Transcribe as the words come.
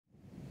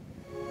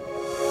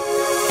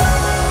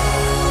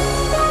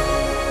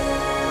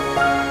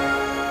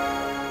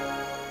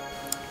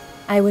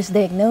I was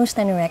diagnosed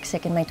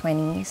anorexic in my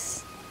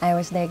 20s. I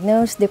was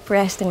diagnosed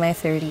depressed in my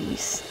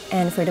 30s.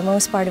 And for the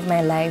most part of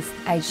my life,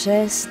 I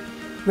just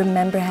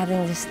remember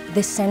having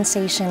this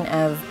sensation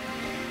of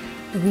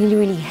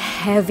really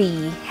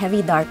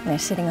heavy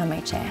darkness sitting on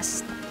my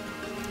chest.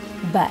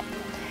 But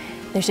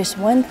there's just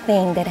one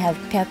thing that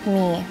have kept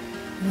me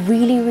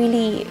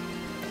really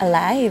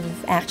alive,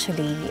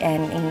 actually,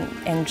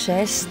 and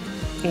just,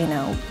 you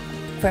know,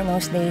 for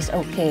most days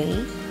okay.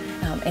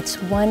 It's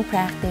one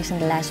practice in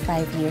the last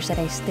 5 years that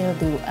I still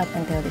do up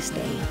until this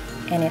day,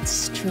 and it's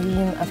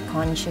stream of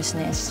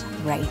consciousness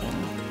writing.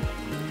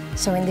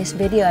 So in this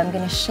video, I'm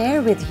going to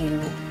share with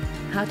you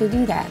how to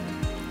do that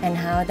and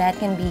how that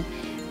can be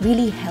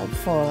really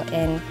helpful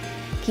in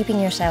keeping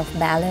yourself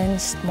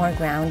balanced, more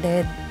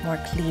grounded, more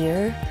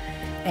clear,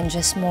 and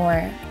just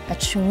more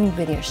attuned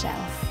with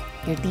yourself,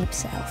 your deep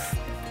self.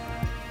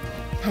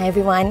 Hi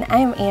everyone,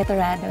 I'm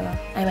heathier.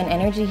 I'm an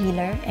energy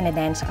healer and a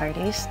dance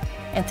artist.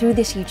 And through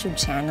this YouTube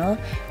channel,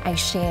 I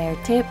share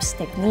tips,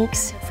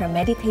 techniques from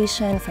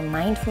meditation, from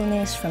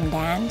mindfulness, from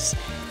dance,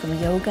 from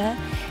yoga,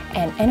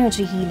 and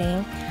energy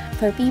healing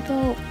for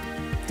people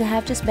to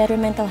have just better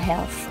mental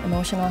health,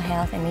 emotional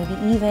health, and maybe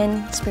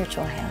even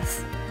spiritual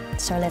health.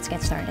 So let's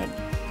get started.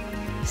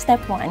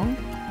 Step 1,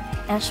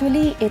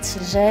 actually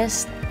it's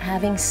just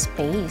having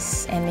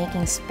space and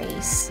making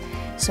space.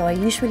 So I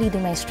usually do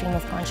my stream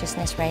of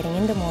consciousness writing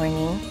in the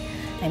morning.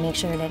 I make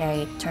sure that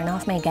I turn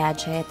off my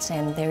gadgets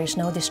and there is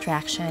no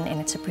distraction and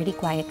it's a pretty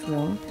quiet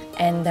room.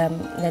 And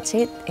that's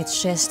it.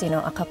 It's just,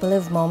 a couple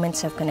of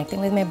moments of connecting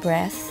with my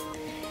breath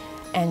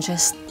and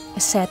just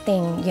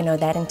setting,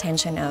 that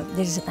intention of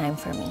this is a time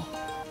for me.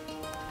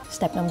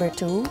 Step number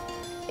 2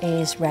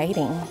 is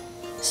writing.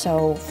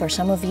 So for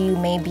some of you,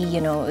 maybe,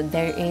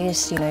 there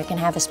is, you can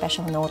have a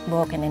special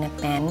notebook and then a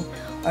pen,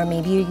 or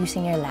maybe you're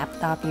using your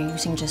laptop, you're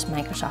using just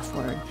Microsoft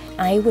Word.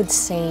 I would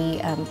say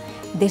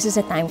this is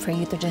a time for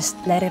you to just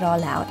let it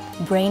all out.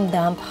 Brain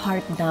dump,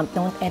 heart dump,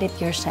 don't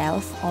edit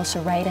yourself. Also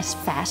write as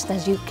fast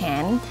as you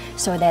can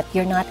so that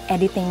you're not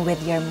editing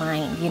with your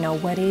mind,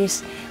 what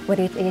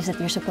it is that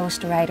you're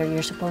supposed to write or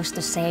you're supposed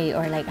to say,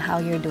 or like how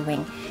you're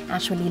doing.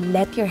 Actually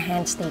let your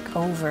hands take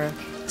over.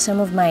 Some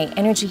of my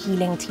energy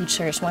healing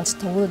teachers once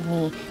told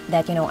me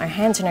that, our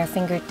hands and our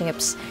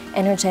fingertips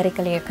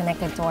energetically are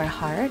connected to our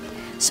heart.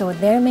 So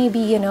there may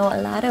be, a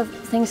lot of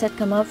things that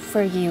come up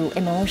for you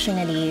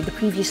emotionally the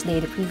previous day,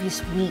 the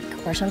previous week,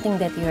 or something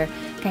that you're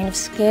kind of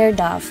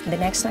scared of the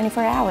next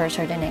 24 hours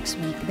or the next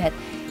week that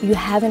you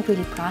haven't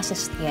really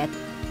processed yet.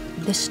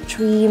 The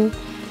stream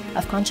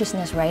of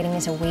consciousness writing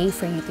is a way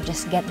for you to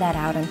just get that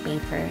out on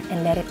paper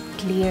and let it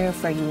clear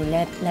for you.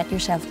 Let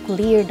yourself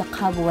clear the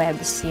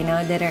cobwebs,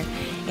 that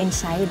are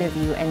inside of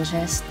you, and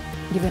just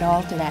give it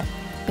all to that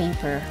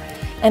paper.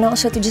 And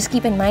also to just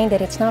keep in mind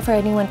that it's not for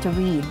anyone to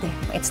read.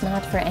 It's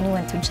not for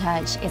anyone to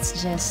judge.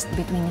 It's just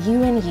between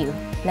you and you,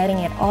 letting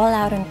it all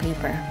out on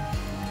paper.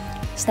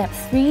 Step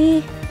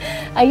 3,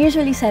 I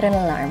usually set an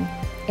alarm.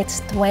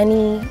 It's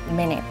 20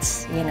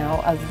 minutes,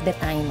 of the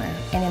timer.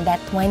 And in that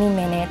 20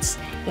 minutes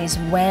is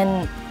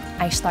when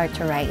I start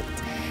to write.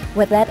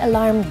 What that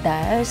alarm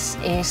does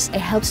is it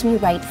helps me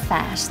write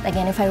fast.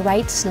 Again, if I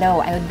write slow,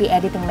 I would be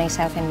editing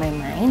myself in my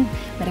mind.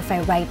 But if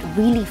I write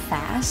really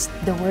fast,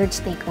 the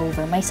words take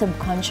over. My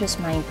subconscious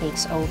mind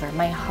takes over.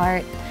 My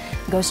heart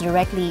goes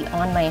directly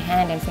on my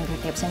hand and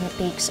fingertips and it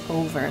takes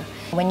over.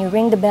 When you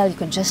ring the bell, you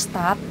could just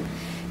stop.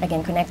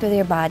 Again, connect with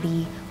your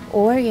body.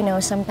 Or,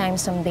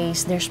 sometimes, some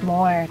days, there's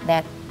more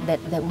that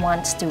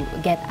wants to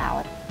get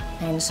out.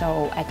 And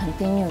so I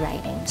continue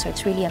writing. So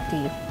it's really up to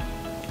you.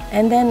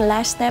 And then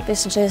last step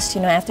is just,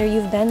 after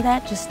you've done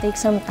that, just take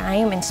some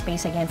time and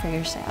space again for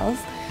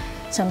yourself.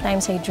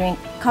 Sometimes I drink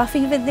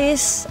coffee with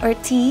this or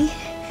tea,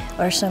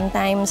 or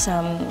sometimes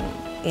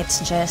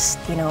it's just,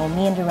 me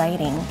and the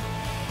writing.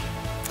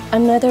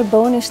 Another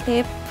bonus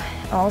tip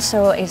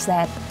also is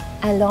that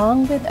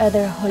along with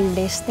other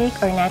holistic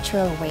or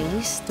natural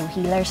ways to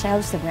heal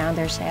ourselves, to ground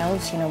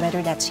ourselves,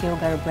 whether that's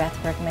yoga or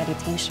breathwork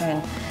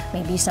meditation,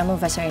 maybe some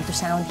of us are into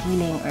sound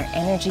healing or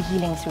energy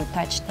healing through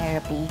touch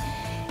therapy.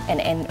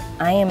 And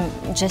I am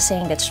just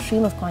saying that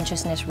stream of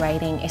consciousness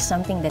writing is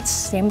something that's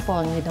simple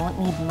and you don't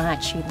need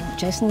much. You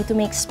just need to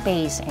make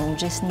space and you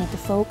just need to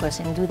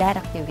focus and do that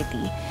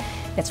activity.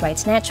 That's why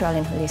it's natural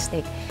and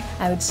holistic.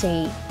 I would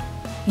say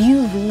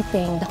you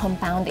reaping the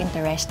compound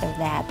interest of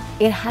that,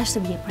 it has to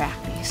be a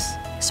practice.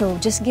 So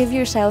just give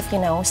yourself,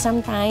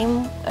 some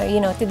time,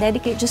 to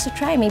dedicate, just to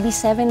try maybe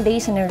 7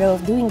 days in a row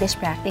of doing this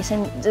practice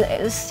and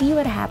see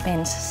what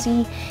happens.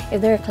 See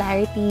if there are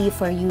clarity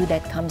for you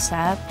that comes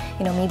up,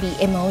 maybe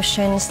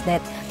emotions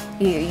that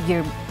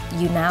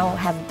you now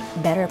have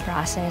better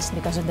process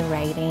because of the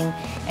writing,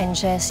 and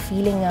just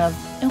feeling of,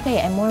 okay,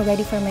 I'm more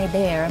ready for my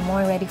day, or I'm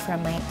more ready for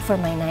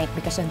my night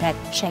because of that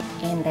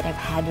check-in that I've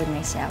had with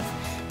myself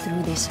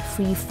through this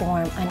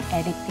free-form,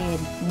 unedited,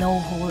 no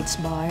holds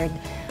barred,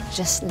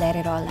 just let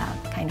it all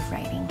out kind of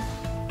writing.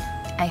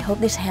 I hope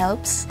this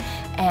helps,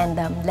 and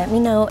let me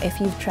know if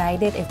you've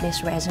tried it, if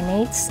this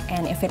resonates,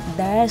 and if it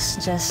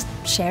does, just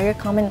share your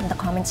comment in the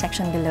comment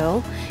section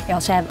below. I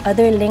also have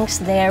other links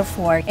there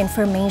for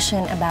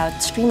information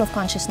about stream of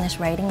consciousness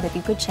writing that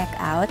you could check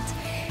out.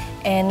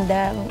 And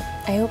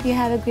I hope you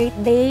have a great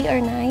day or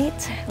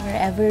night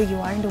wherever you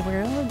are in the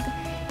world.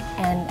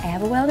 And I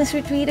have a wellness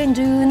retreat in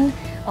June.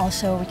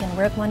 Also, we can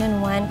work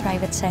one-on-one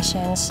private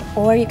sessions,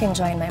 or you can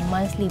join my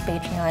monthly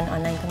Patreon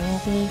online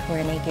community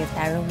wherein I give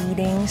tarot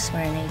readings,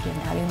 wherein I give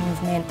body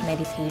movement,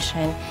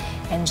 meditation,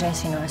 and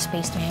just, a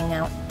space to hang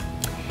out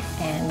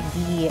and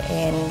be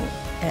in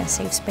a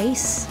safe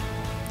space.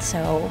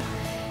 So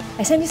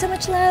I send you so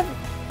much love.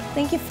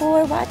 Thank you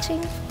for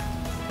watching.